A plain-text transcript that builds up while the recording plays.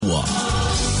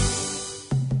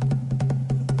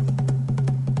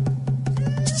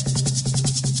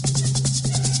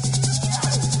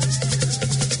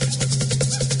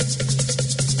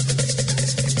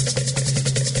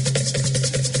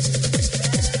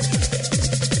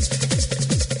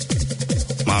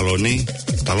Malo ni,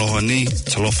 taloha ni,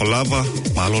 talofa lava,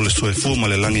 malo le soefu ma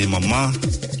le langi mama,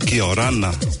 kia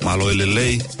orana, malo e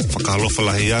lelei, whakalofa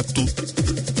lahi atu,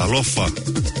 talofa,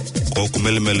 ko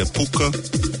kumelemele puka,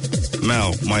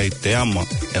 Mao, mai te ama,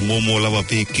 e mō lava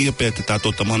pihikia pēr te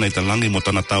tātou tamana i te langi mo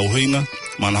tana tauhinga,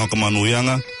 mana hoka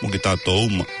manuianga, mo ki tātou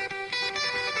uma.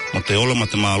 Ma te ola ma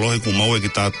te mālohi ku maue ki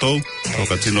tātou,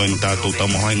 hoka tino i tātou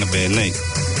tamohainga bēnei.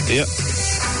 Yeah.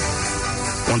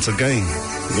 Once again,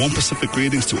 warm Pacific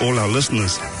greetings to all our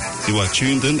listeners. You are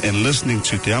tuned in and listening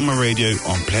to Te Ama Radio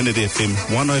on Planet FM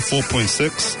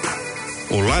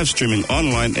 104.6 or live streaming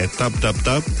online at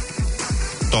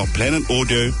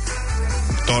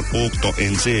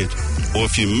www.planetaudio.org.nz. Or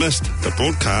if you missed the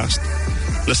broadcast,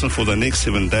 listen for the next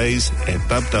 7 days at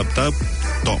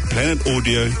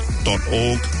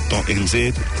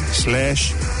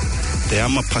www.planetaudio.org.nz/Te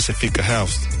Ama Pasefika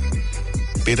Health.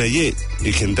 Better yet,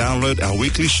 you can download our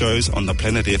weekly shows on the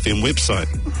Planet FM website.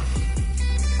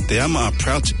 Te Ama are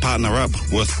proud to partner up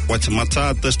with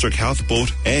Waitemata District Health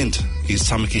Board and East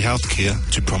Tamaki Healthcare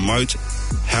to promote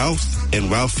health and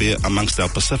welfare amongst our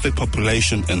Pacific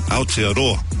population in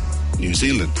Aotearoa, New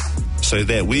Zealand, so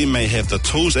that we may have the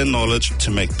tools and knowledge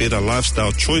to make better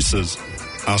lifestyle choices.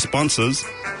 Our sponsors,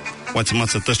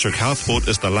 Waitemata District Health Board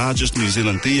is the largest New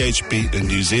Zealand DHB in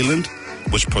New Zealand,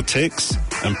 which protects,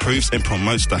 improves and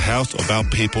promotes the health of our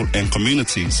people and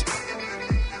communities.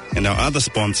 And our other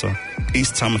sponsor,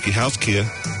 East Tamaki Healthcare,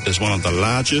 is one of the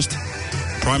largest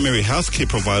primary healthcare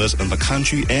providers in the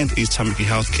country, and East Tamaki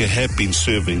Healthcare have been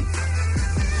serving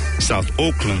South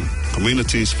Auckland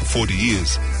communities for 40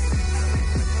 years.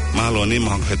 Mahalo ni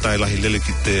mahang he tai lahi lele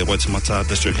ki te Waitemata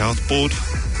District Health Board.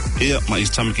 Ea ma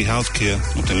East Tamaki Healthcare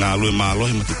mo te ngā lue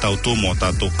mālohi mo te tauto mo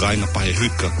tātou kainga pahe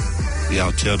huka i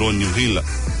Aotearoa New Hila.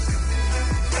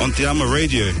 On Te Ama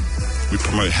Radio, we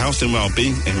promote health and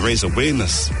well-being and raise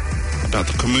awareness about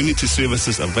the community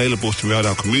services available throughout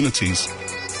our communities.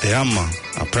 Te Ama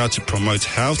are proud to promote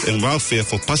health and welfare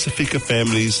for Pasifika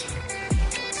families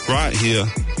right here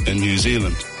in New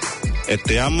Zealand. At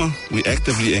Te Ama, we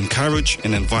actively encourage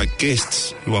and invite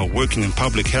guests who are working in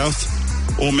public health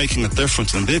or making a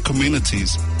difference in their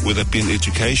communities, whether it be in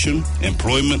education,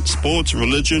 employment, sports,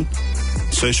 religion,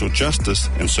 social justice,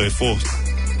 and so forth.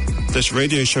 This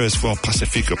radio show is for our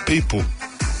Pasifika people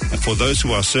and for those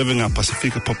who are serving our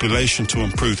Pasifika population to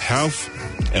improve health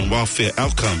and welfare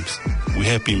outcomes. We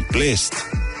have been blessed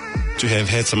to have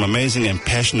had some amazing and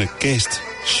passionate guests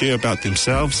share about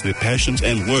themselves, their passions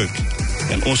and work,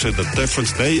 and also the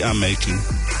difference they are making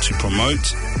to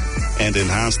promote and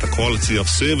enhance the quality of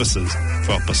services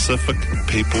for our Pacific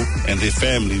people and their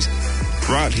families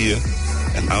right here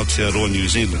in Aotearoa, New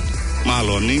Zealand.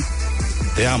 Mahalo ni,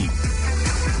 Te Ama.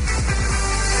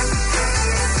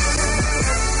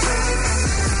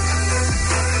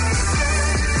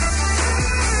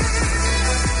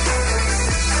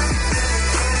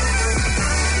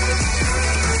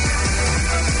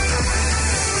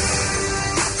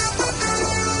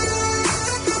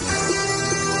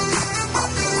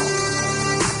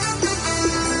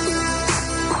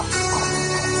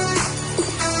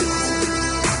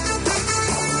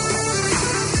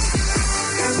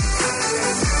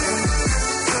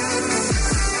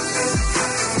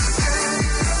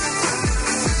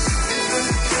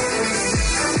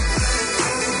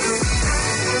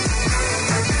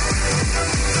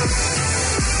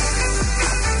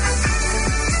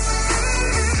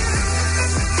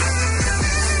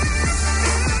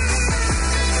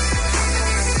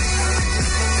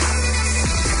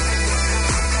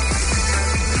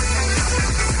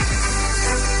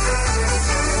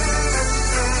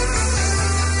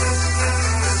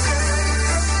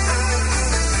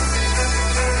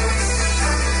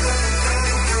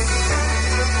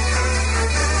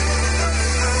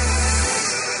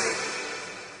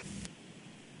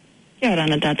 Kia ora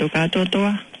na tātou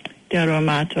katotoa, te aroa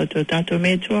mātua tō tātou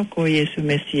metua ko Iesu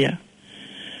Mesia.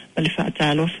 Ma le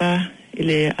whaatalofa, i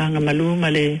le anga malu,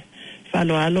 ma le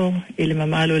whaloalo, i le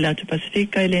mamalo i latu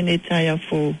Pasifika, i le ne tai au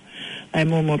fō. Ai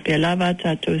momo pia lava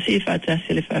tātou si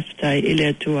whaatasi le whaftai, i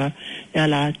le atua, i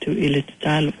ala atu i le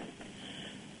tatalo.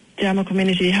 Te Ama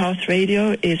Community Health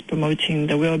Radio is promoting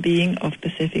the well-being of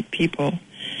Pacific people.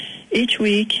 Each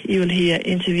week, you will hear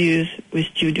interviews with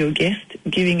studio guests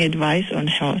giving advice on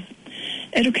health,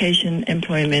 education,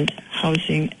 employment,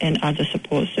 housing, and other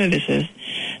support services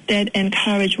that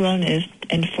encourage wellness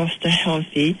and foster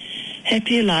healthy,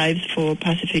 happy lives for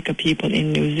Pasifika people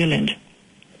in New Zealand.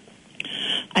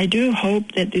 I do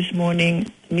hope that this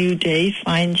morning, new day,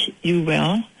 finds you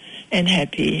well and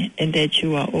happy, and that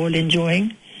you are all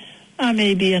enjoying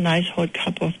maybe a nice hot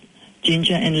cup of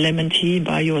ginger and lemon tea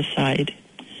by your side.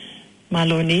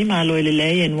 Maloni, malo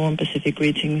ilile, and warm Pacific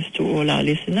greetings to all our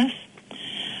listeners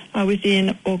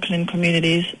within Auckland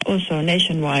communities, also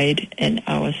nationwide, and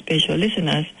our special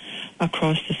listeners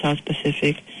across the South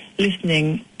Pacific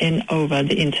listening in over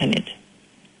the internet.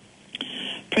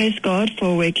 Praise God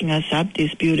for waking us up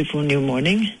this beautiful new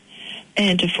morning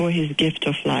and for his gift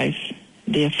of life.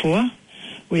 Therefore,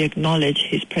 we acknowledge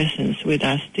his presence with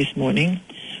us this morning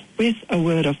with a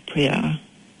word of prayer.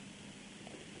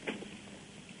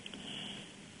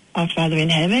 Our Father in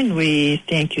heaven, we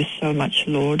thank you so much,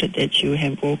 Lord, that you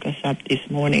have woke us up this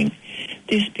morning,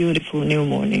 this beautiful new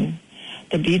morning.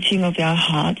 The beating of our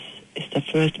hearts is the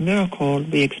first miracle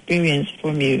we experience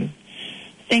from you.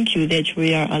 Thank you that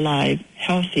we are alive,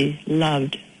 healthy,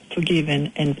 loved,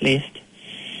 forgiven, and blessed.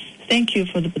 Thank you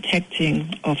for the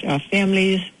protecting of our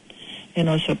families and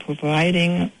also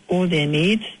providing all their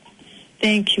needs.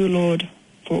 Thank you, Lord,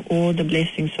 for all the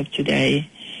blessings of today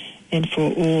and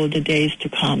for all the days to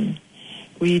come.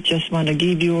 We just want to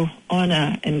give you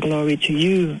honor and glory to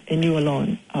you and you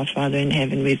alone, our Father in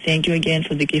heaven. We thank you again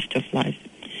for the gift of life.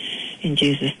 In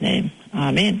Jesus' name,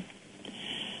 amen.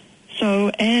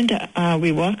 So, and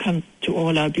we welcome to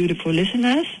all our beautiful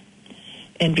listeners.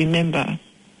 And remember,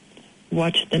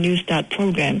 watch the New Start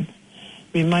program.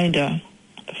 Reminder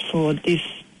for this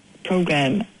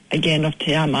program, again, of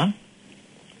Te Ama,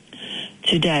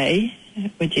 today,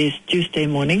 which is Tuesday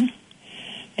morning.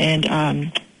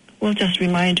 And we'll just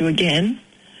remind you again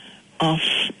of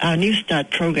our New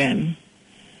Start program.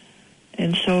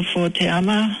 And so for Te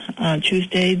Ama,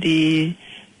 Tuesday, the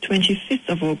 25th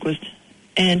of August,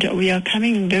 and we are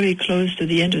coming very close to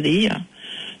the end of the year.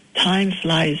 Time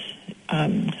flies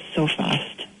so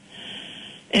fast.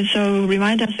 And so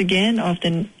remind us again of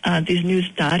this New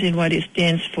Start and what it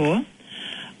stands for.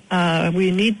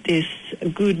 We need this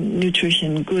good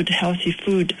nutrition, good healthy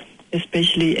food,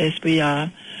 especially as we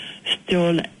are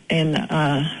still in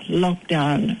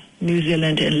lockdown, New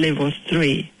Zealand and level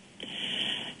 3.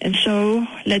 And so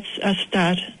let's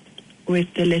start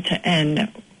with the letter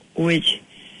N, which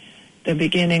the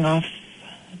beginning of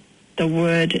the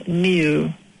word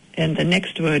new, and the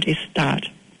next word is start.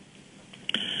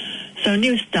 So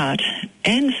New Start,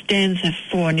 N stands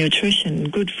for nutrition,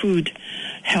 good food,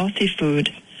 healthy food,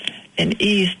 and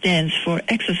E stands for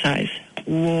exercise,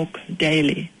 walk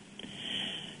daily.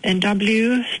 And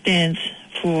W stands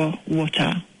for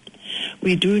water.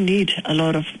 We do need a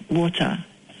lot of water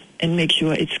and make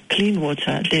sure it's clean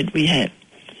water that we have.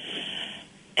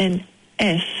 And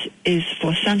S is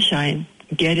for sunshine,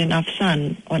 get enough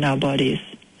sun on our bodies.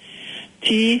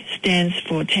 T stands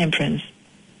for temperance.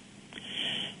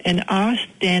 And R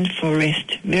stands for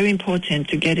rest, very important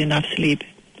to get enough sleep.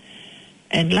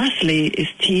 And lastly is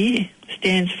T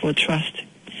stands for trust.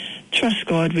 Trust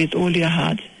God with all your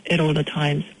heart at all the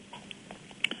times.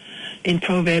 In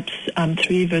Proverbs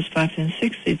 3 verse 5 and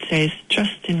 6 it says,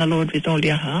 trust in the Lord with all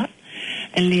your heart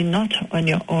and lean not on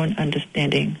your own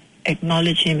understanding.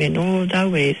 Acknowledge him in all thy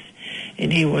ways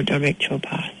and he will direct your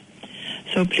path.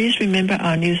 So please remember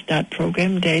our New Start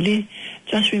program daily.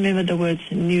 Just remember the words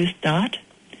New Start,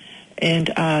 and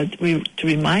to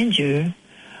remind you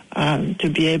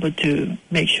to be able to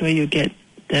make sure you get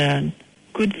the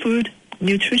good food,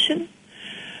 nutrition,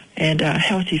 and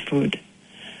healthy food.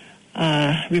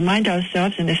 Remind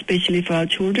ourselves, and especially for our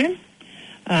children,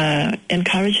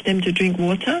 encourage them to drink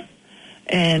water,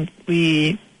 and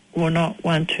we will not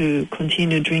want to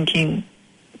continue drinking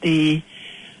the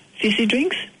fizzy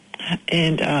drinks.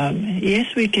 And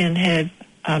yes, we can have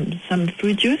some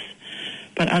fruit juice,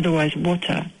 but otherwise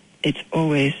water, it's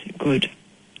always good.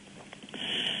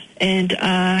 And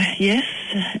yes,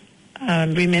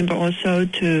 remember also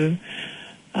to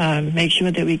make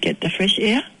sure that we get the fresh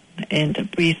air and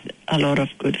breathe a lot of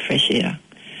good fresh air.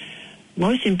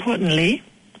 Most importantly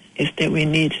is that we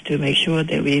need to make sure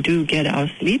that we do get our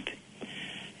sleep.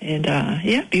 And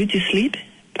beauty sleep,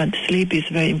 but sleep is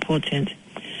very important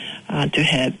to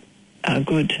have a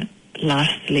good,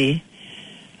 lastly,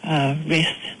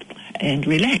 rest and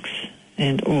relax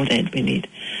and all that we need.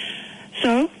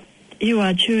 So you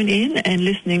are tuned in and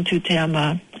listening to Te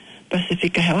Ama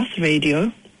Pasefika Health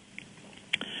Radio.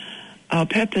 Our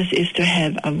purpose is to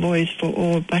have a voice for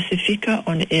all Pasifika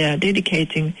on air,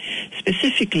 dedicating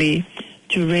specifically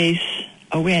to raise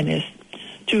awareness,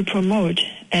 to promote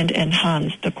and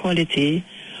enhance the quality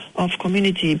of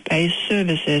community-based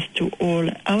services to all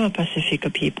our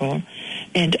Pasifika people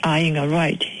and Ainga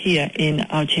right here in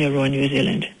Aotearoa, New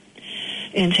Zealand.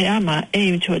 And Te Ama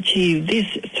aim to achieve this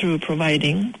through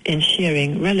providing and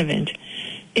sharing relevant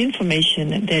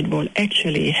information that will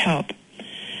actually help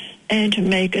and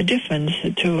make a difference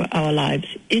to our lives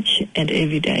each and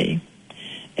every day.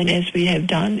 And as we have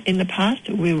done in the past,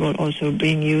 we will also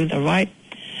bring you the right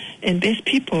and best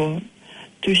people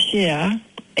to share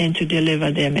and to deliver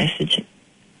their message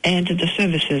and the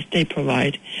services they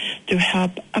provide to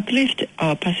help uplift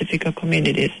our Pasifika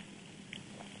communities.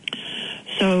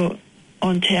 So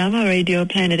on Te Ama Radio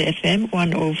Planet FM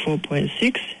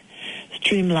 104.6,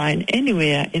 streamline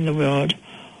anywhere in the world,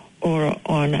 or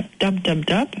on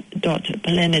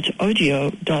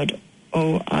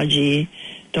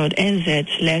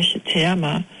www.planetaudio.org.nz/Te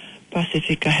Ama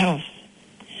Pasefika Health.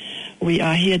 We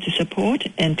are here to support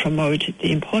and promote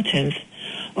the importance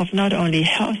of not only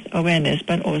health awareness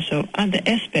but also other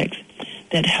aspects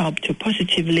that help to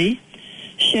positively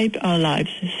shape our lives,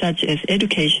 such as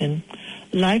education,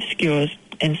 life skills,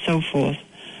 and so forth.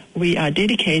 We are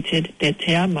dedicated that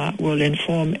Te Ama will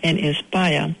inform and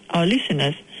inspire our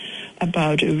listeners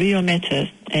about real matters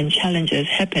and challenges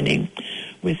happening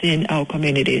within our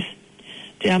communities.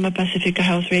 Te Ama Pasefika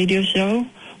Health Radio Show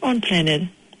on Planet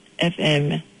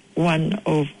FM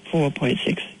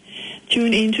 104.6.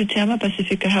 Tune in to Te Ama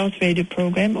Pasefika Health Radio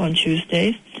program on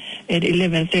Tuesdays at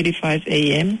 11:35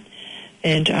 a.m.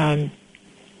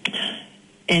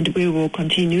 And we will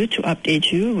continue to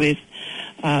update you with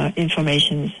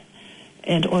information.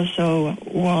 And also,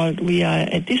 while we are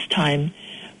at this time,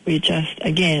 we just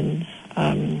again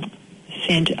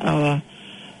send our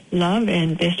love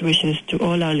and best wishes to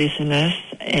all our listeners,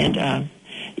 and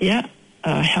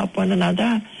help one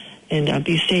another, and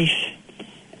be safe,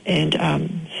 and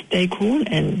stay cool,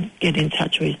 and get in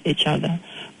touch with each other.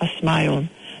 A smile,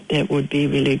 that would be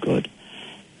really good.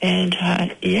 And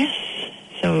yes,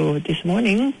 so this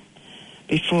morning,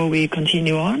 before we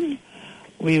continue on,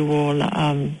 we will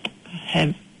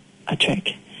have a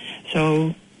track.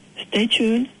 So stay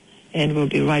tuned, and we'll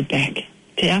be right back.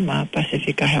 Te Ama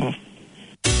Pasefika Health.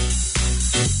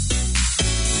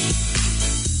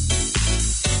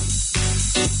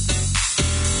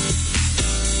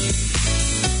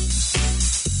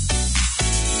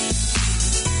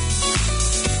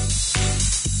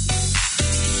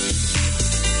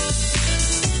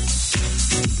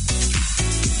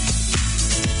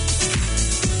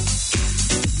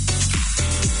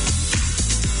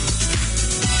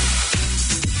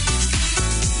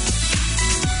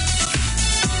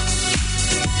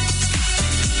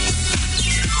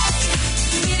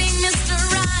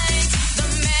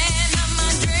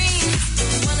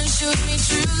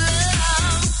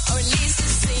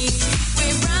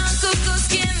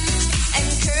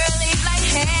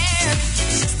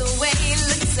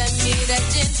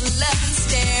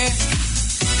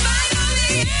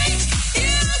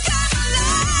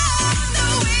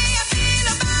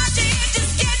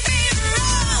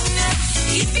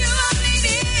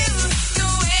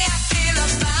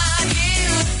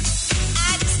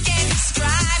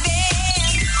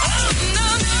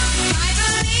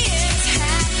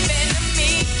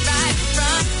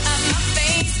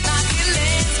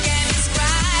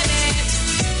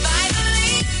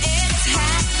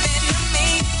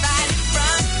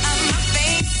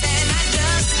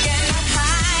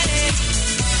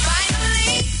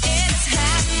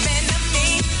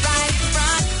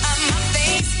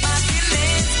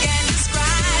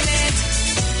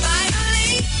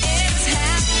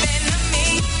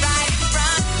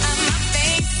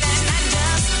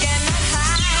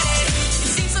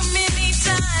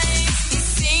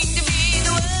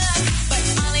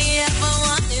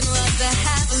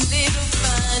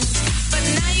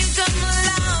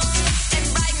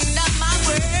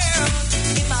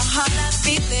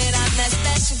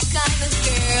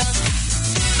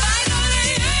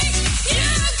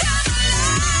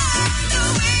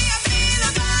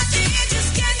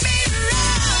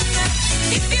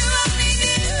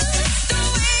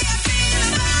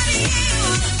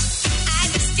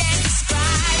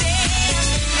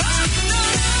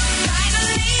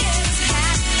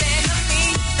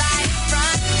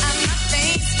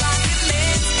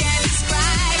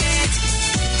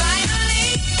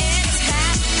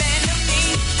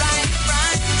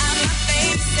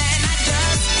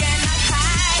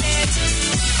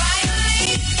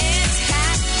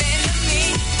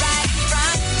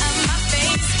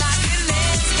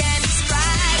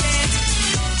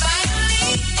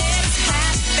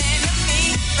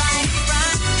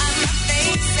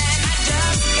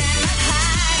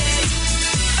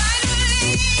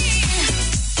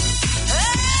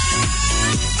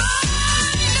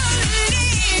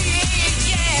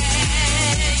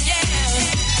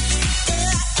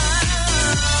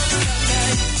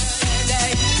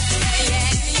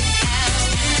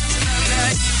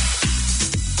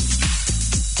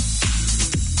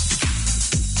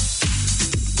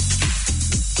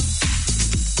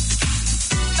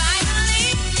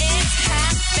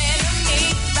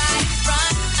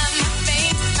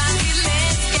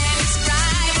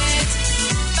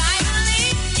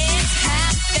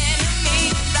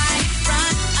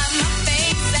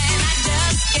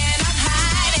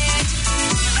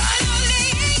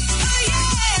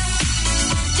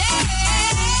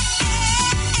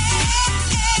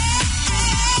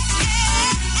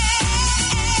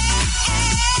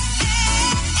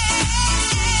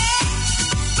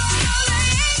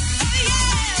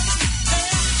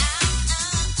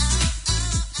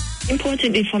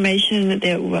 Important information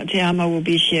that Te Ama will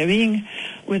be sharing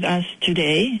with us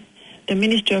today. The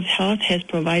Ministry of Health has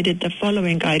provided the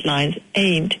following guidelines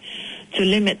aimed to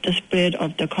limit the spread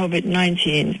of the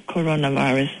COVID-19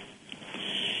 coronavirus.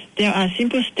 There are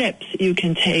simple steps you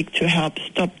can take to help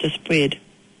stop the spread.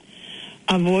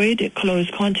 Avoid close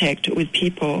contact with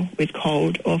people with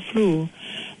cold or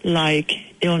flu-like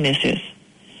illnesses.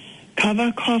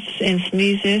 Cover coughs and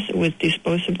sneezes with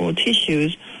disposable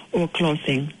tissues or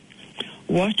clothing.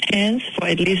 Wash hands for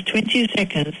at least 20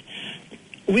 seconds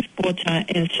with water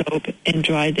and soap and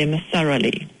dry them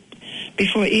thoroughly.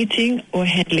 Before eating or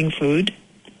handling food,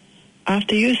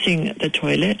 after using the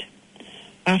toilet,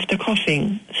 after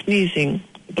coughing, sneezing,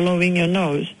 blowing your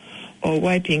nose, or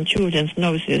wiping children's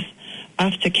noses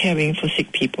after caring for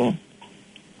sick people.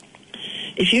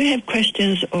 If you have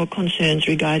questions or concerns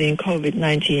regarding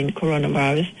COVID-19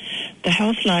 coronavirus, the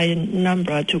Healthline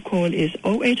number to call is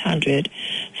 0800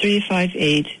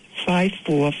 358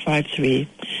 5453.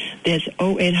 That's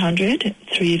 0800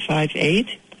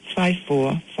 358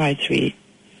 5453.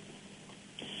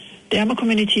 The Ama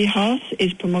Community Health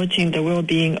is promoting the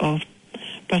well-being of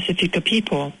Pasifika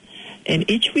people. And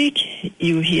each week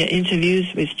you hear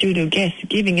interviews with studio guests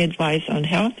giving advice on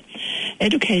health,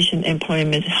 education,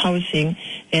 employment, housing,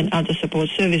 and other support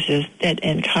services that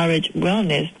encourage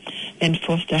wellness and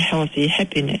foster happy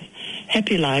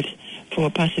lives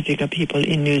for Pasifika people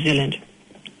in New Zealand.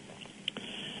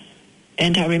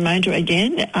 And a reminder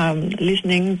again,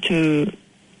 listening to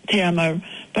Te Ama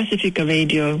Pasefika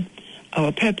Radio,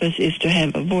 our purpose is to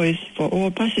have a voice for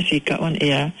all Pasifika on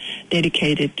air,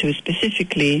 dedicated to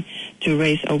specifically to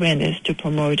raise awareness, to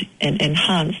promote and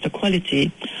enhance the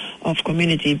quality of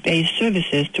community-based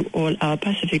services to all our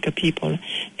Pasifika people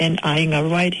and Ainga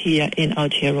right here in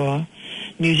Aotearoa,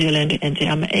 New Zealand. And Te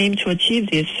Ama aim to achieve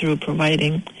this through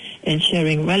providing and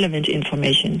sharing relevant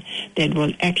information that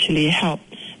will actually help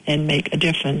and make a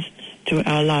difference to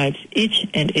our lives each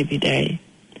and every day.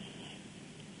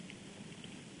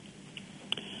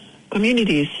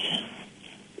 Communities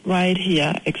right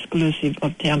here, exclusive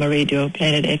of Te Ama Radio,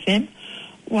 Planet FM,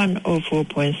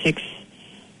 104.6,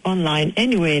 online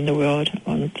anywhere in the world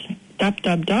on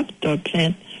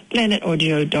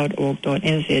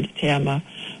www.planetaudio.org.nz, Te Ama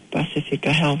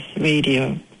Pasefika Health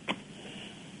Radio.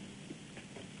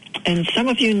 And some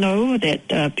of you know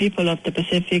that people of the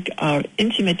Pacific are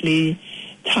intimately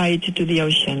tied to the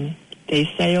ocean. They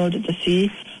sailed the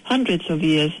sea hundreds of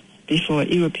years before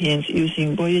Europeans,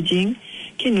 using voyaging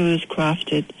canoes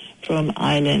crafted from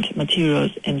island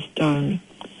materials and stone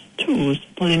tools.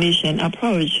 Polynesians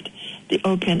approached the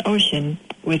open ocean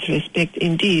with respect.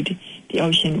 Indeed, the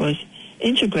ocean was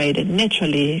integrated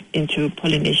naturally into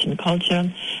Polynesian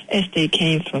culture as they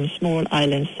came from small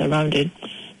islands surrounded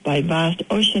by vast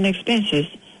ocean expanses.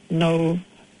 No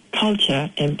culture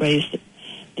embraced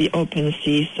the open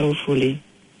sea so fully.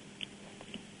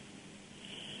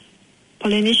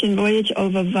 Polynesian voyage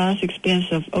over vast expanse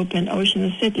of open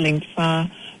ocean, settling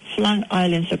far-flung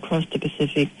islands across the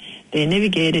Pacific. They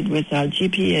navigated without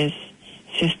GPS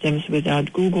systems,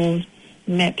 without Google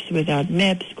maps, without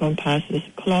maps, compasses,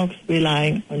 clocks,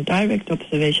 relying on direct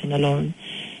observation alone.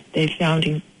 They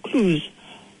found clues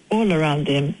all around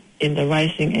them in the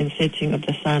rising and setting of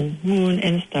the sun, moon,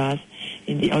 and stars,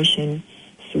 in the ocean,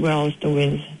 swells, the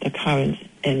winds, the currents,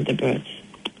 and the birds.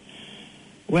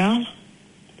 Well,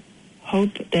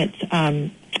 hope that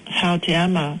how Te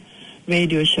Ama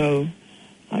radio show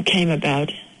came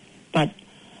about, but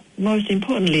most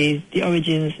importantly, the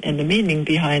origins and the meaning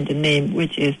behind the name,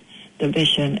 which is the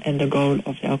vision and the goal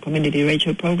of our community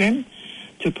radio program,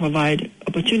 to provide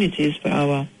opportunities for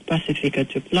our Pasifika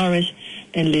to flourish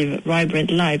and live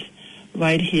vibrant lives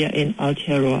right here in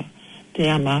Aotearoa, Te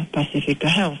Ama Pasefika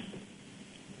Health.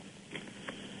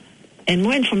 And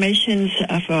more information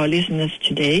for our listeners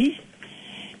today: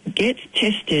 get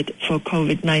tested for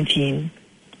COVID-19.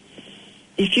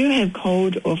 If you have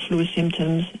cold or flu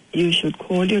symptoms, you should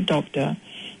call your doctor,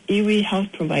 iwi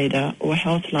health provider, or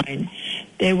Healthline.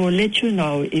 They will let you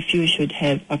know if you should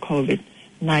have a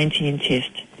COVID-19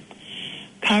 test.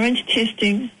 Current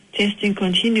testing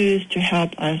continues to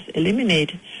help us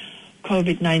eliminate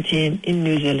COVID-19 in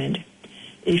New Zealand.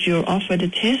 If you're offered a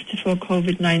test for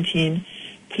COVID-19,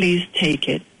 please take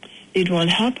it. It will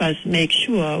help us make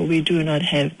sure we do not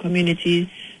have community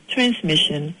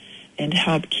transmission and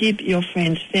help keep your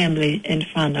friends, family, and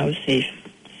whānau safe.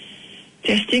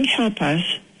 Testing helps us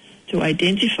to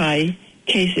identify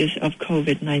cases of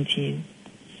COVID-19,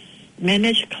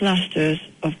 manage clusters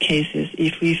of cases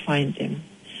if we find them,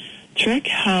 track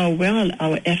how well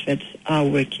our efforts are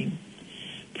working.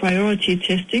 Priority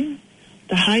testing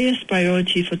The highest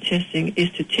priority for testing is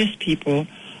to test people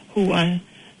who are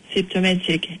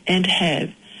symptomatic and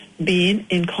have been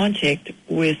in contact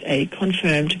with a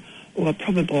confirmed or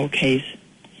probable case,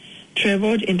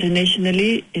 traveled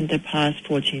internationally in the past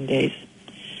 14 days,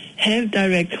 have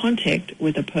direct contact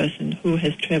with a person who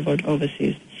has traveled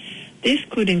overseas. This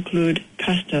could include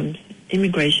customs,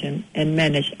 immigration, and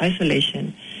managed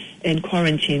isolation and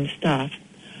quarantine staff,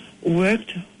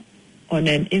 worked on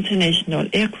an international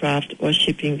aircraft or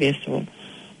shipping vessel,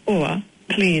 or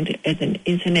cleaned at an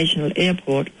international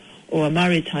airport or a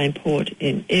maritime port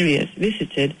in areas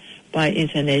visited by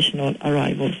international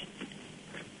arrivals.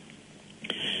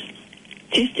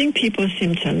 Testing people's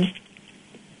symptoms.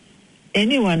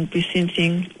 Anyone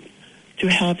presenting to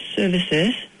health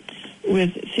services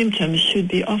with symptoms should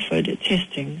be offered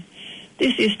testing.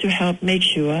 This is to help make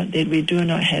sure that we do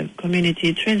not have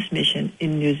community transmission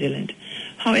in New Zealand.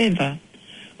 However,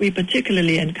 we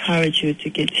particularly encourage you to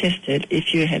get tested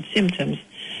if you have symptoms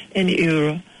and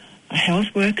you're a health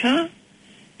worker,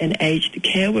 an aged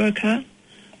care worker,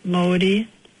 Maori,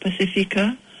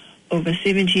 Pasifika, over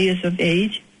 70 years of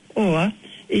age, or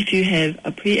if you have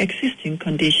a pre-existing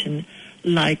condition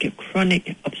like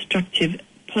chronic obstructive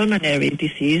pulmonary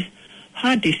disease,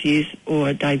 heart disease,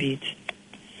 or diabetes.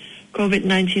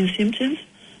 COVID-19 symptoms,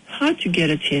 how to get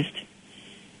a test.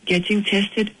 Getting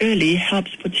tested early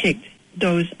helps protect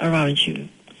those around you.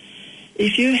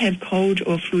 If you have cold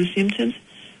or flu symptoms,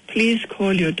 please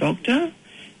call your doctor,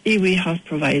 iwi health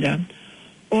provider,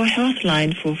 or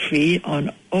Healthline for free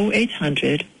on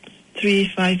 0800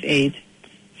 358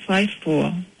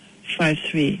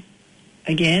 5453.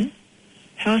 Again,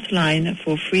 Healthline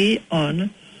for free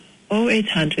on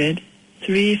 0800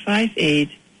 358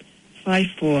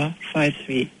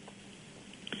 5453.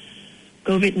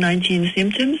 COVID-19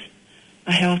 symptoms,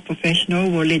 a health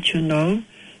professional will let you know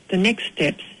the next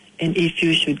steps and if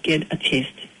you should get a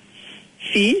test.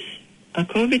 Fees, a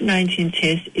COVID-19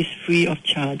 test is free of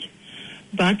charge,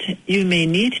 but you may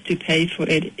need to pay for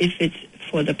it if it's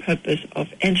for the purpose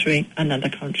of entering another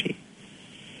country.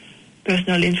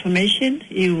 Personal information,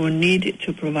 you will need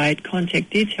to provide contact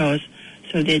details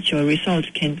so that your results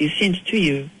can be sent to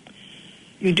you.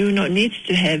 You do not need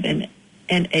to have an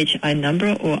NHI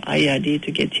number or IRD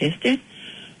to get tested,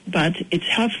 but it's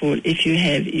helpful if you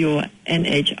have your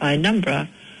NHI number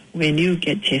when you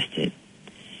get tested.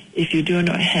 If you do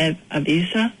not have a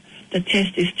visa, the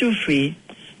test is still free,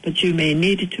 but you may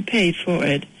need to pay for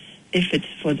it if it's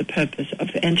for the purpose of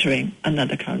entering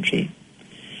another country.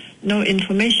 No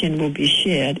information will be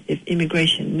shared if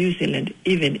Immigration New Zealand,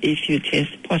 even if you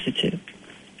test positive.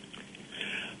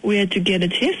 Where to get a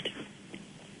test?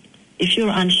 If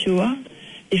you're unsure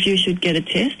if you should get a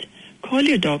test, call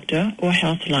your doctor or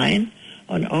Healthline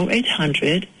on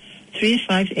 0800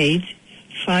 358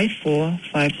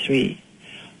 5453.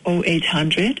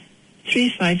 0800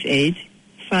 358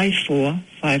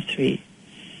 5453.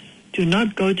 Do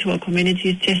not go to a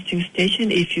community testing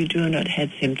station if you do not have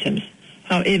symptoms.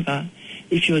 However,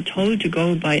 if you're told to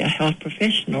go by a health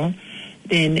professional,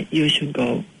 then you should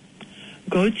go.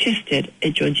 Go tested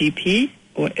at your GP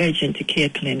or urgent care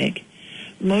clinic.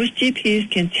 Most GPs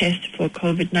can test for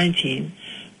COVID-19,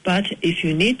 but if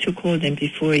you need to call them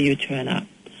before you turn up,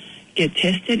 get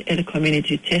tested at a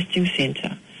community testing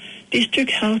center.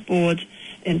 District health boards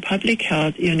and public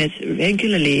health units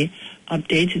regularly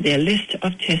update their list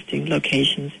of testing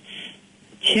locations.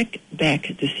 Check back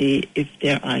to see if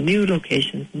there are new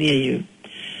locations near you.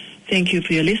 Thank you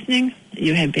for your listening.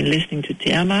 You have been listening to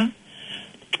Te Ama,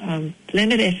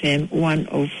 Planet FM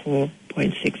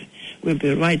 104.6. We'll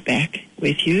be right back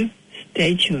with you.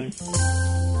 Stay tuned.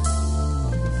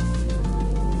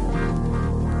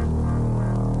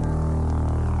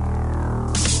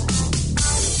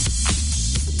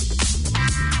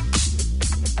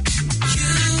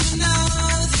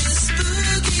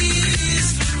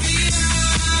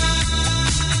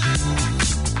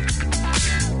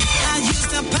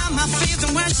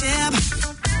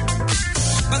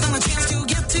 But then a chance to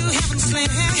get to heaven's land.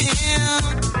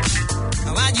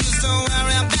 I used to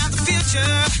worry about the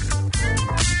future,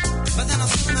 but then I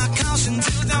threw my caution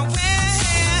to the wind.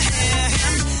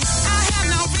 I had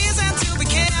no reason to be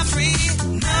carefree,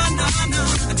 no,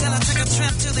 until I took a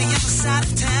trip to the other side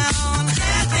of town.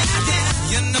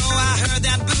 You know I heard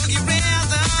that boogie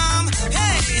rhythm.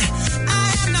 Hey, I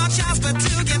had no choice but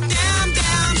to get down.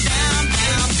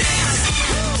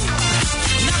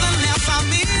 Nothing left for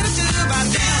me to do but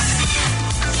dance.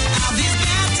 All these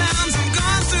bad times I'm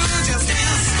going through, just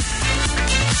dance.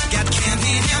 Got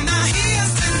candy in my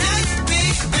ears tonight,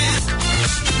 baby.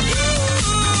 Woo!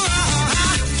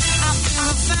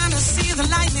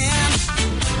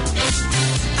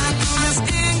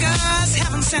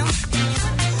 conversation.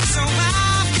 So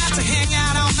I've got to hang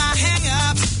out on my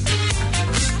hang-ups.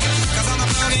 'Cause on the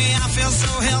boogie I feel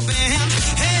so hell-bent.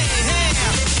 Hey, hey,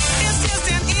 it's just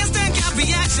an instant gut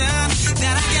reaction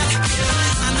that I get.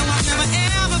 I know I've never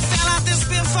ever felt like this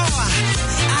before.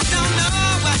 I don't know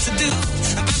what to do,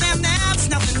 but then that's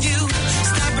nothing new.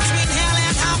 Stuck between hell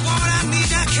and high water, I need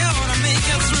that cure to make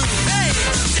it through. Hey,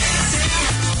 dancing,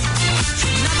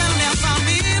 nothing left for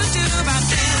me to do but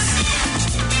dance.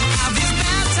 All these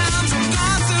bad times I'm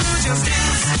going through, just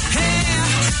dance. Hey,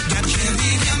 got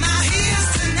candy in my ears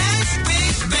tonight,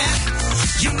 baby.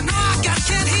 You know I got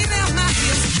candy in my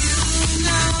ears. You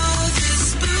know this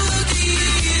boogie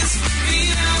is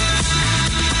real.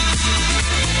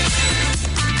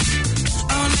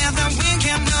 Only the wind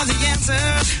can know the answer.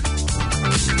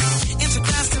 It's a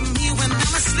class to me when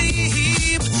I'm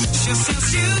asleep. She says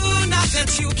you know that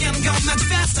you can go much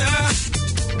faster.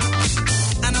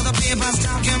 I know the papers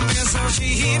don't can be so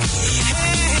cheap.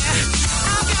 Hey,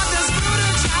 I've got this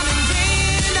brutal child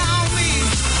ingrained on me.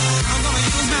 I'm gonna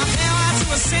use my power to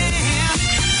ascend.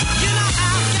 You know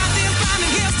I've got these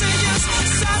blinding gifts to use,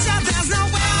 such that there's no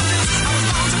way I lose. I was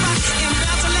born to rock and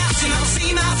built to last. You never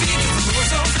see my feet 'cause I move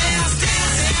so fast.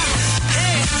 Dancing,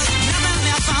 hey, nothing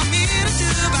left for me to do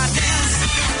but dance.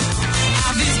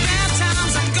 All these bad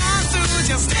times I'm going through,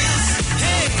 just dance.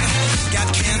 Hey, got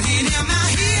candy in my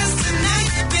ears tonight,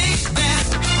 baby.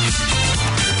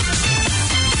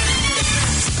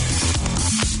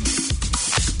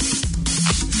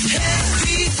 Hey,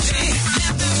 DJ,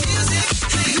 let the music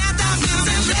play, let the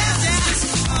music let dance.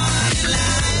 Party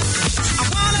life, I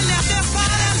wanna let this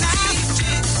party life.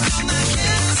 Blow my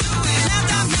cares away, let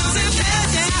the music let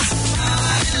dance.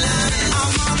 Party life, I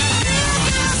wanna live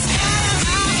this party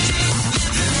life.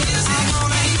 I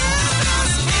wanna live this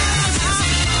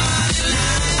party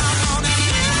life. Party life, I wanna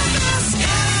live this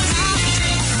party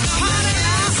life. Party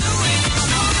life away, I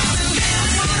wanna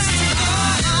live this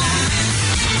party life.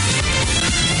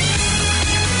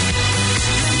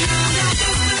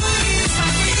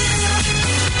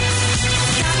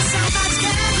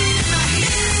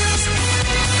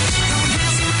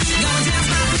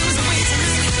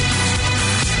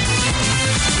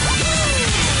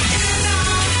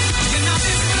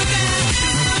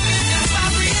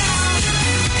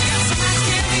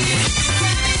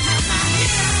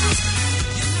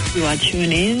 You are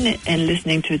tuning in and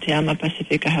listening to the Ama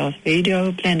Pasefika Health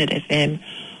Radio, Planet FM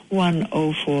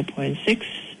 104.6.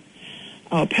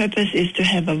 Our purpose is to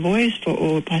have a voice for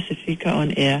all Pasifika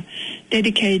on air,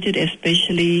 dedicated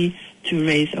especially to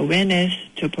raise awareness,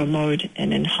 to promote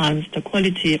and enhance the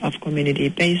quality of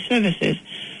community-based services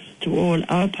to all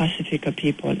our Pasifika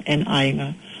people and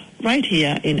Ainga, right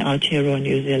here in Aotearoa,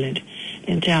 New Zealand.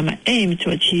 And Te Ama aim to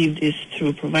achieve this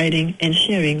through providing and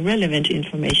sharing relevant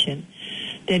information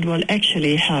that will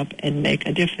actually help and make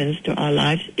a difference to our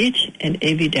lives each and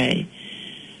every day.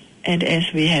 And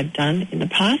as we have done in the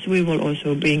past, we will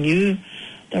also bring you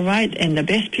the right and the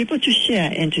best people to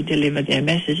share and to deliver their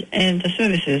message and the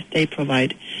services they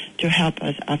provide to help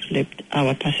us uplift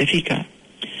our Pasifika.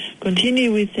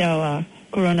 Continue with our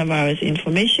coronavirus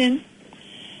information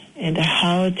and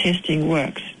how testing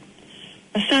works.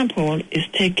 A sample is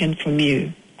taken from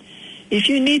you. If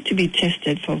you need to be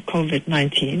tested for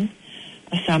COVID-19,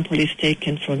 a sample is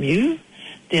taken from you.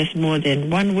 There's more than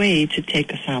one way to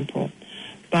take a sample,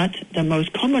 but the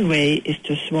most common way is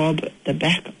to swab the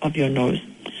back of your nose.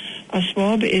 A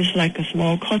swab is like a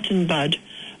small cotton bud,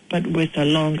 but with a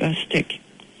longer stick.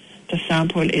 The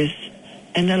sample is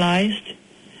analyzed,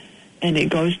 and it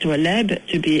goes to a lab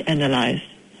to be analyzed.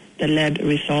 The lab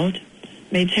result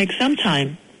may take some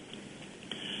time.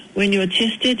 When you are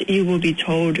tested, you will be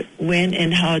told when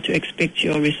and how to expect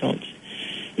your results.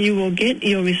 You will get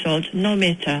your results no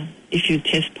matter if you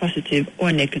test positive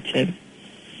or negative.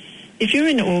 If you're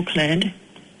in Auckland,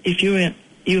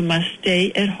 you must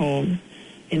stay at home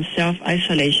in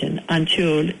self-isolation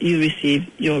until you receive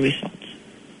your results.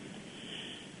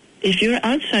 If you're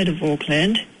outside of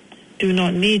Auckland, do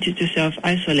not need to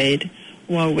self-isolate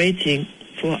while waiting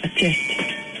for a test.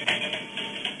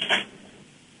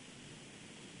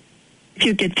 If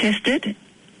you get tested,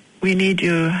 we need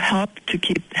your help to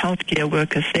keep healthcare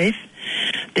workers safe.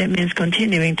 That means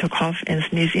continuing to cough and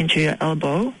sneeze into your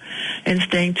elbow and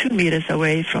staying 2 meters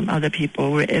away from other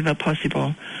people wherever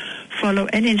possible. Follow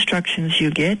any instructions you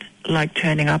get, like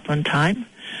turning up on time,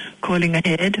 calling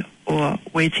ahead, or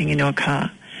waiting in your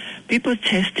car. People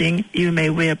testing, you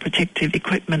may wear protective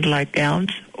equipment like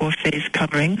gowns or face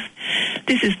coverings.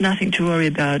 This is nothing to worry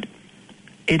about.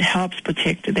 It helps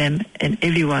protect them and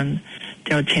everyone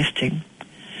they're testing.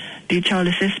 Detailed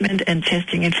assessment and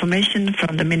testing information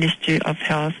from the Ministry of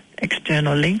Health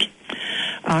external link.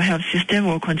 Our health system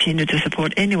will continue to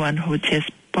support anyone who tests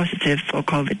positive for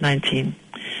COVID-19.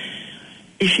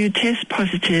 If you test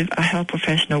positive, a health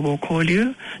professional will call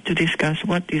you to discuss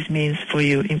what this means for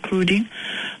you, including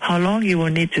how long you will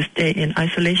need to stay in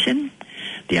isolation,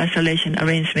 the isolation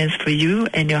arrangements for you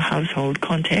and your household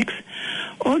contacts,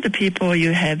 or the people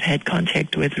you have had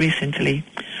contact with recently.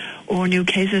 All new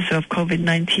cases of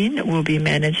COVID-19 will be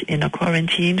managed in a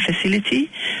quarantine facility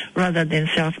rather than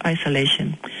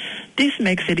self-isolation. This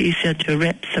makes it easier to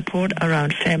wrap support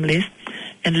around families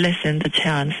and lessen the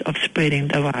chance of spreading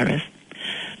the virus.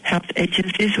 Health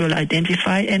agencies will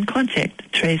identify and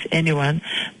trace anyone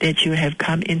that you have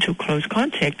come into close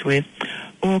contact with.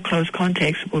 All close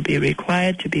contacts will be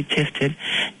required to be tested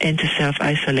and to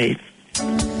self-isolate. You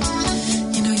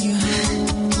know, you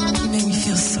make me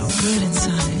feel so good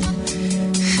inside.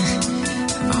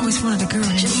 I've always wanted a girl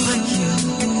just like you.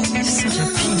 You're such a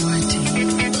pure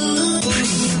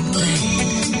pretty young thing.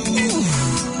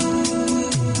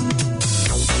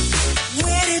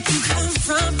 Where did you come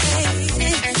from, baby?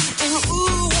 And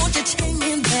ooh, won't you take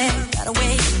me there? Right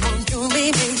away, won't you,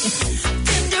 baby?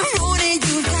 Tenderoni,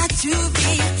 you got to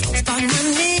be. Start my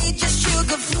need, just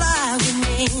sugar fly with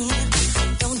me.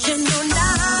 Don't you know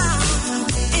now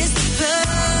is the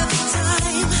perfect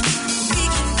time? We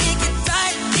can make it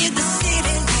right in the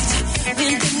city lights.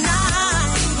 When the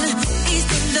night is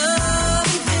the love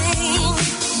thing.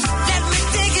 Let me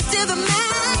take it to the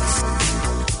max.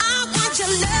 I want to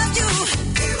love you.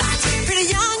 Pretty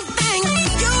young thing,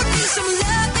 you need some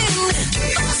loving.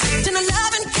 Then a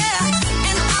love and care,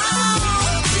 and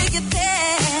I'll take it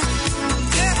there.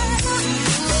 Girl,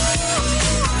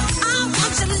 I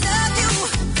want to love you.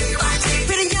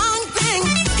 Pretty young thing,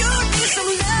 you need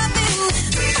some loving.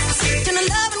 Then a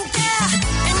love and care,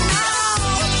 and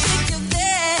I'll take you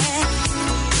there.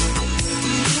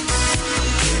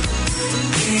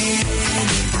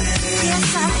 Yes,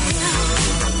 I will.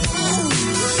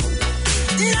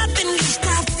 Nothing can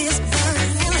stop this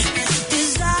burning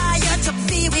desire to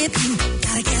be with you.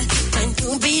 Gotta get time to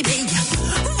baby.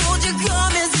 Won't you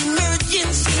come as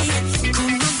emergency?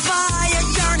 Come on fire,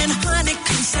 yearning, honey,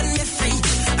 come set me free.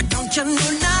 Don't you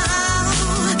know now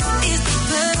is the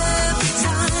perfect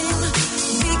time?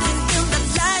 We can dim the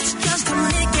lights just to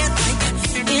make it right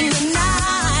in the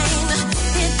night.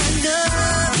 Hit the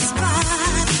love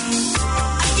spot.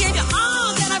 I give you all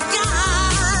that I've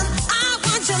got. I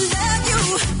want to love you.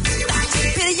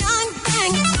 Pretty young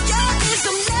thing, you need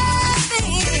some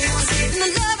loving. And the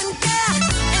love and care,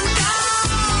 and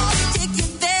I'll take you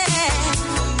there.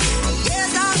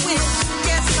 Yes, I will.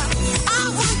 Yes, I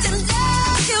want to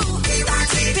love you.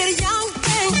 Pretty young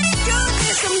thing, you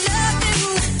need some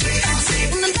loving.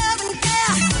 And the love and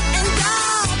care, and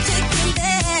I'll take you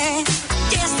there.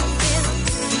 Yes, I will.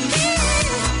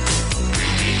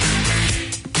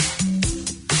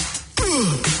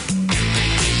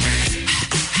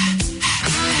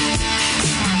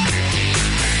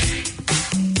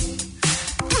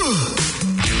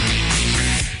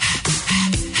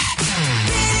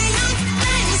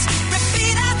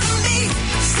 Repeat after me.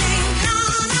 Say na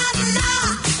na na.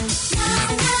 Na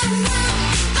na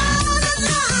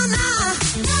na.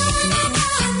 Na na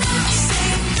na. Say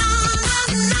na na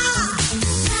na.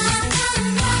 Na na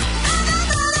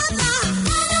na.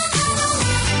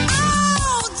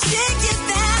 Oh, take it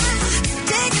there.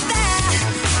 Take it there.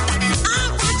 I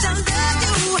want to love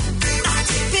you.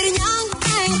 Pretty young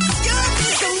thing. You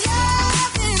need some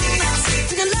loving.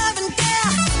 Your love and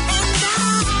care. And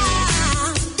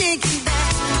I'll take you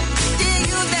there. Take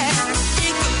you there.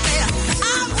 Take you there.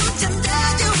 I want to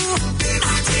love you.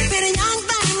 Pretty young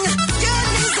thing. You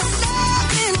need some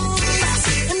loving.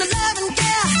 And the love and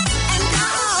care. And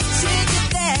I'll take you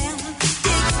there.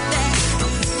 Take you there.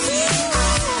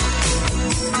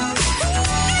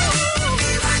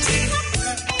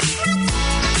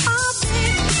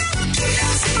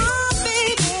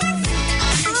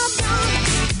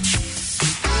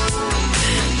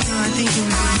 I think it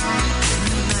would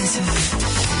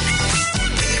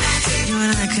be nice if you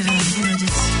and I could,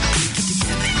 just get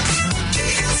together.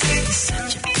 It's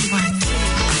such a white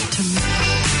to me.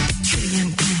 Pretty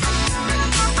young thing.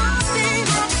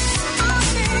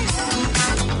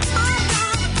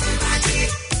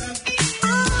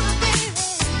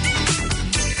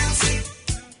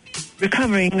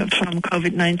 Recovering from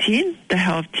COVID-19, the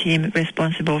health team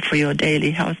responsible for your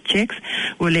daily health checks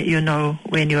will let you know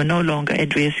when you're no longer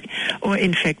at risk or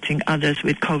infecting others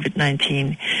with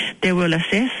COVID-19. They will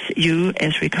assess you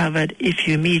as recovered if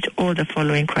you meet all the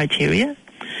following criteria.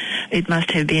 It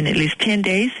must have been at least 10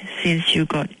 days since you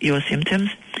got your symptoms.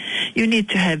 You need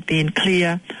to have been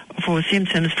clear for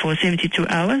symptoms for 72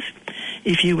 hours.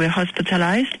 If you were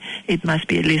hospitalized, it must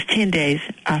be at least 10 days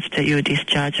after your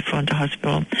discharge from the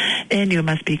hospital, and you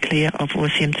must be clear of all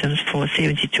symptoms for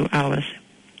 72 hours.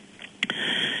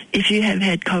 If you have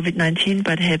had COVID-19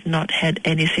 but have not had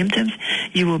any symptoms,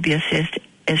 you will be assessed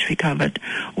as recovered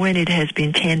when it has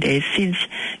been 10 days since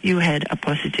you had a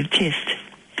positive test.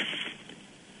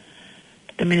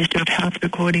 The Ministry of Health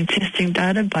recording testing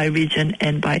data by region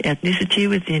and by ethnicity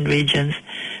within regions.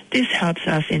 This helps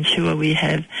us ensure we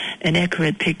have an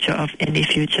accurate picture of any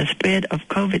future spread of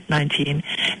COVID-19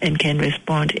 and can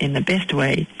respond in the best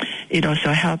way. It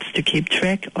also helps to keep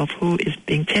track of who is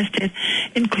being tested,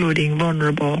 including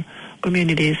vulnerable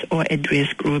communities or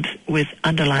at-risk groups with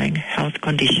underlying health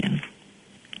condition.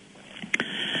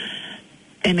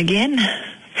 And again,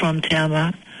 from Te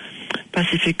Ama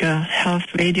Pasefika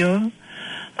Health Radio,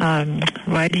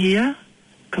 right here,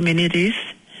 communities,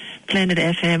 Planet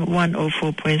FM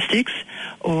 104.6,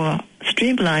 or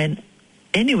streamline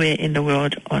anywhere in the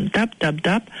world on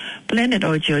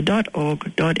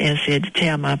www.planetaudio.org.nz, Te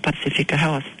Ama Pasefika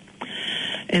Health.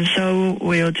 And so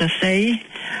we'll just say,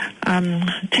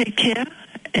 take care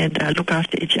and look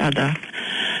after each other.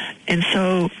 And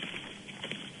so,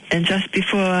 and just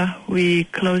before we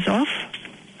close off,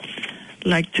 I'd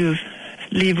like to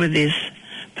leave with this.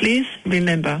 Please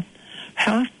remember,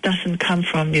 health doesn't come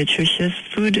from nutritious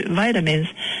food, vitamins,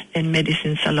 and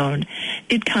medicines alone.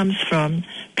 It comes from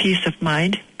peace of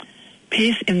mind,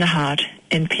 peace in the heart,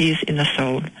 and peace in the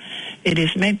soul. It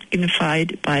is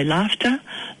magnified by laughter,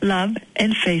 love,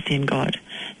 and faith in God.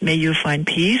 May you find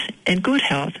peace and good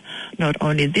health, not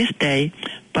only this day,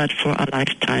 but for a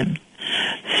lifetime.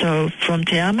 So from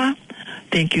Te Ama,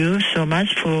 thank you so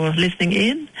much for listening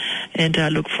in, and I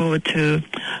look forward to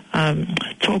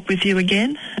talk with you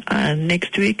again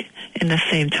next week in the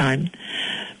same time.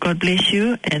 God bless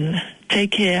you, and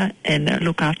take care and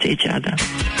look after each other.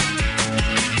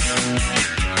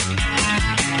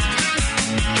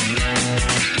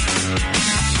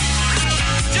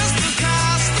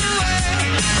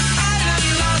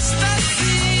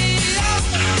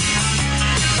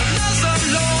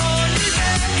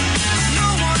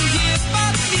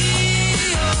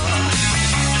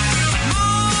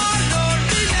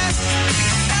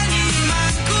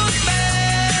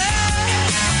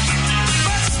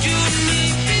 Rescue me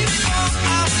before I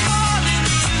fall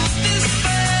into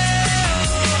despair.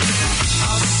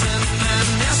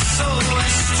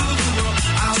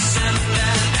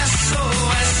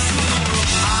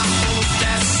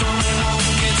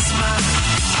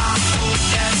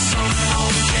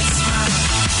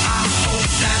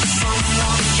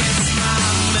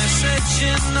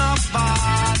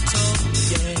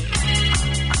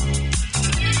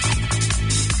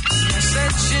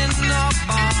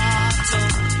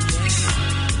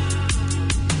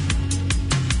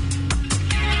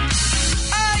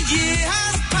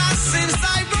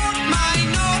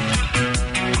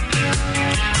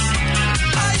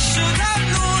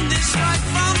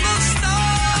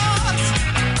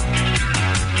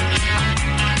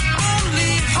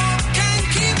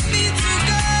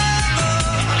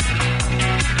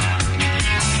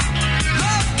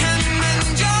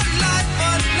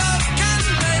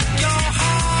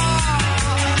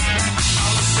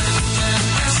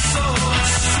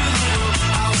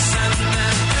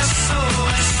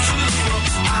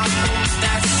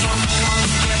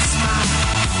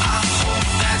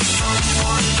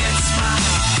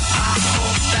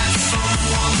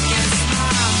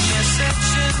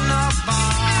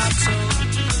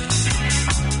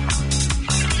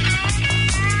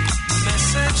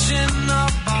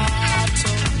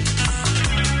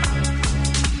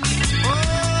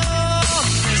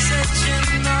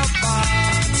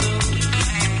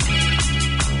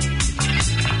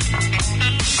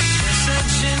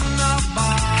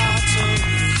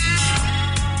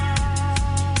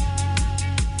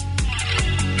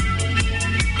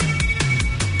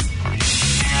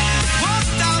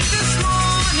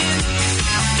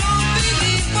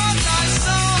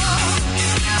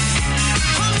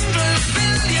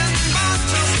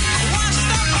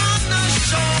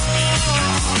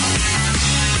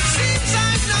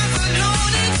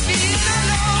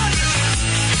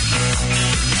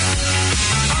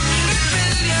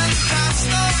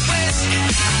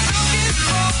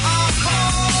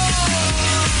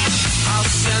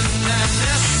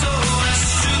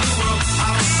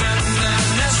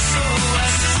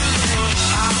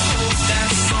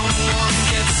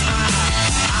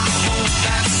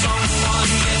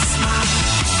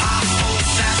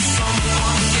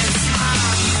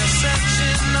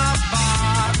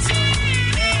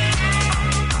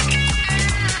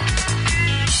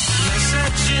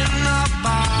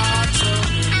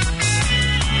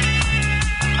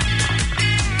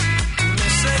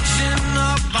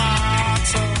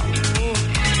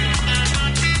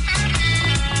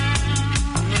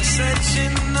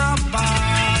 in a bottle.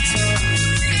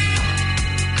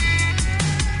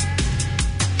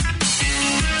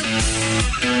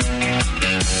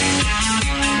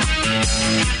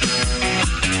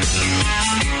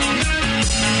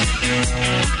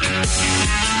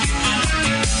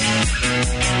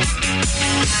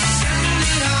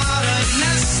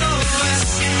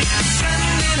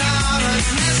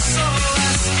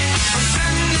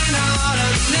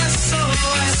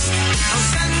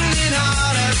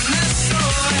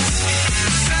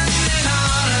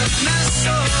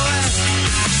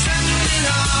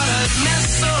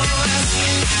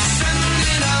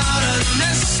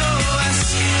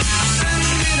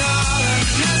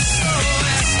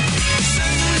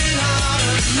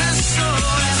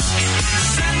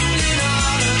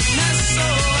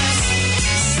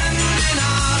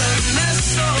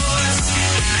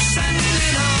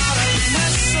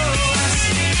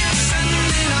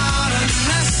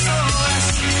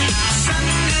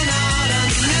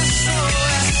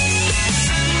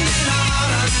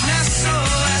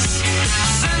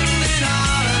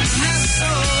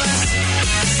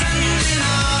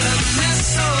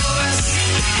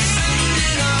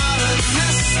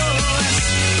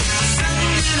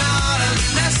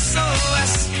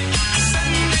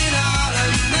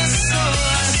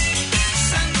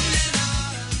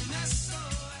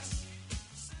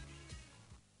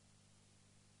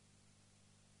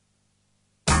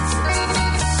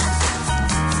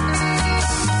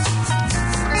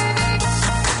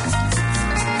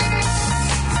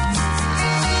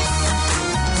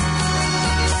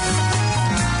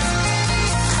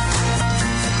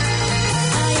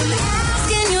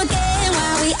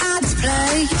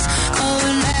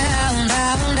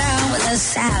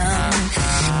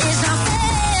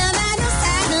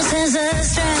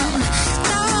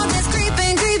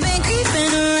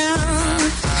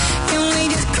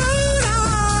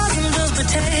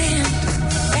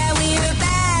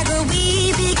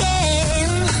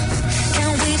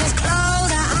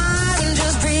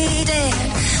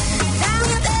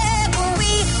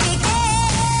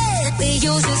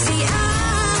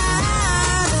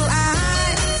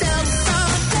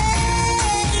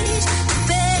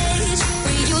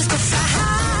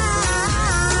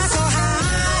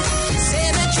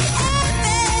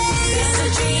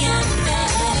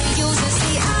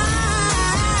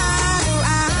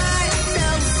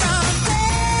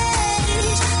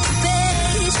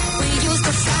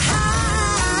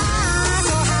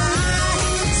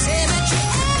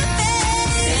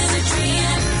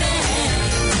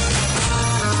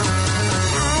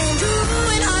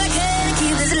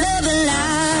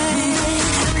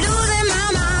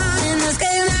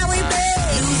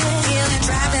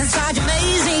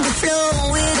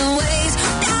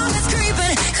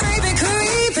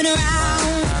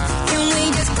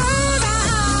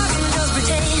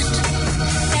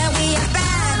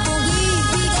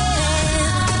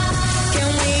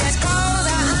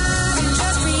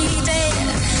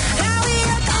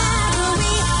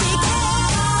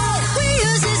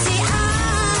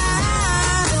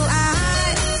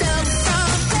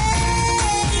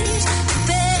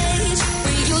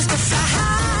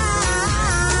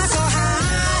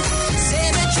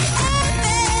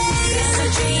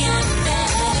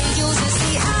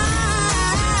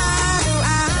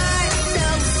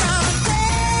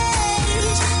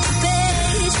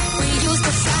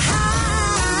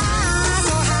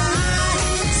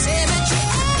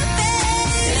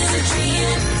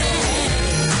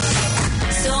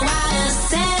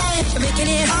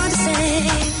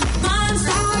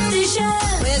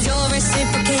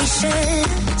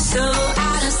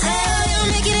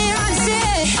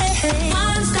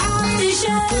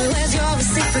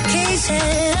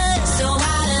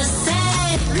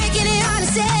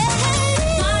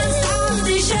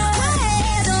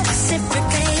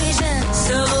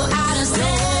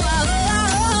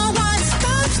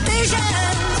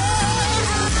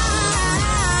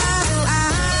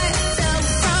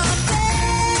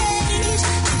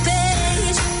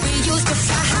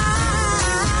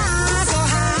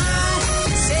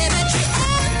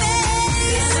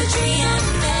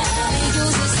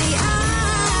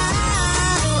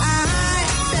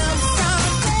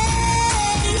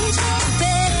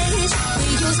 Baby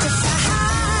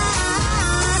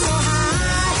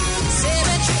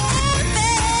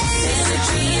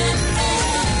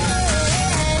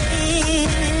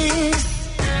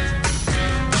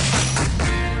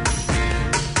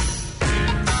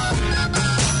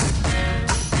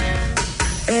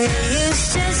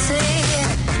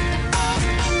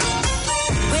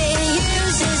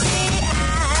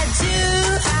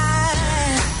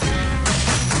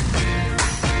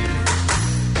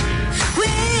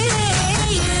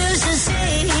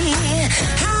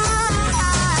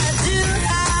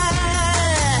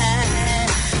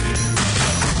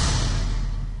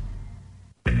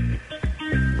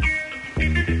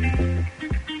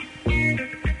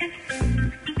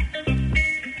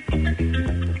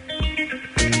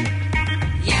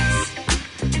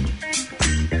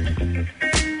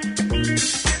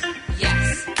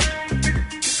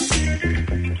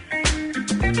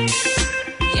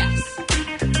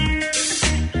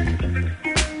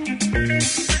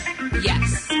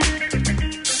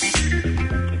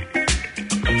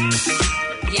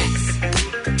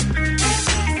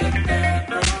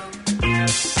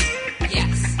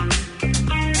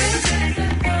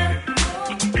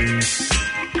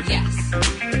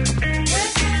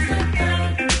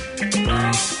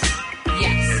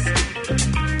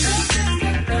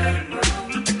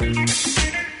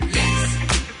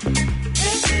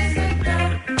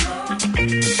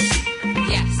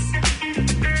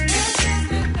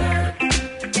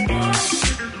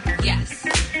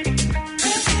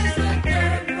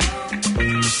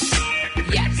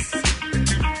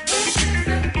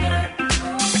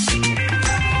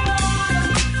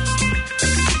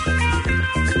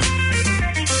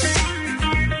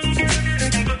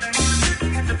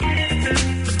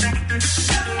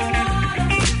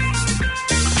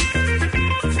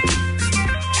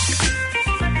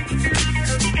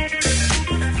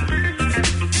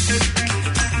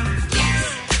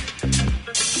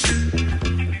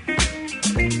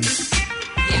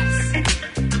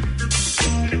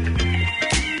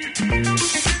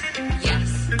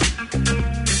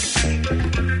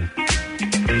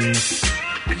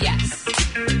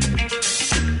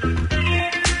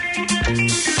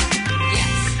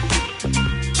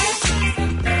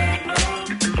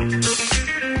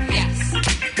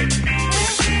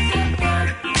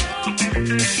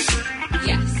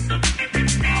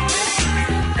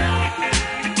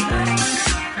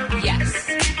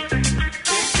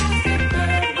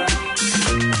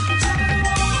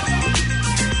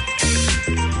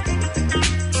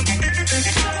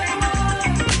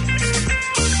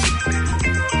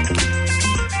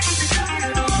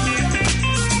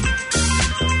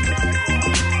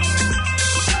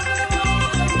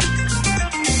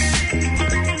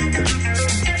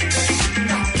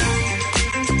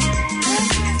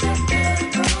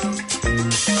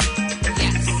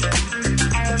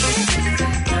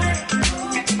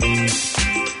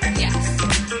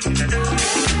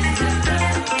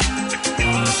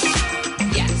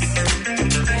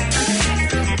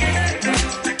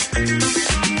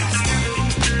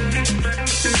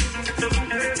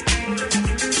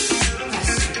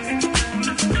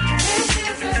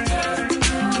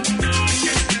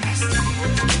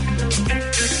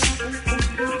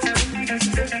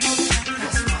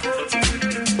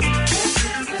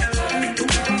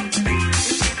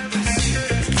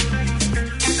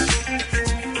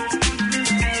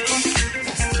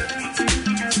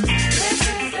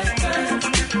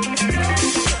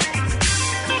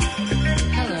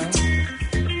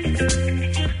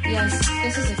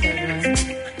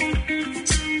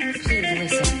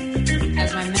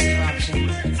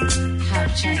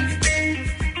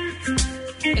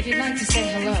If you'd like to say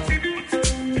hello,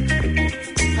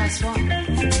 press 1.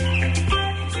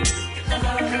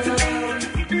 Hello, hello.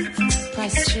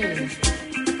 Press 2.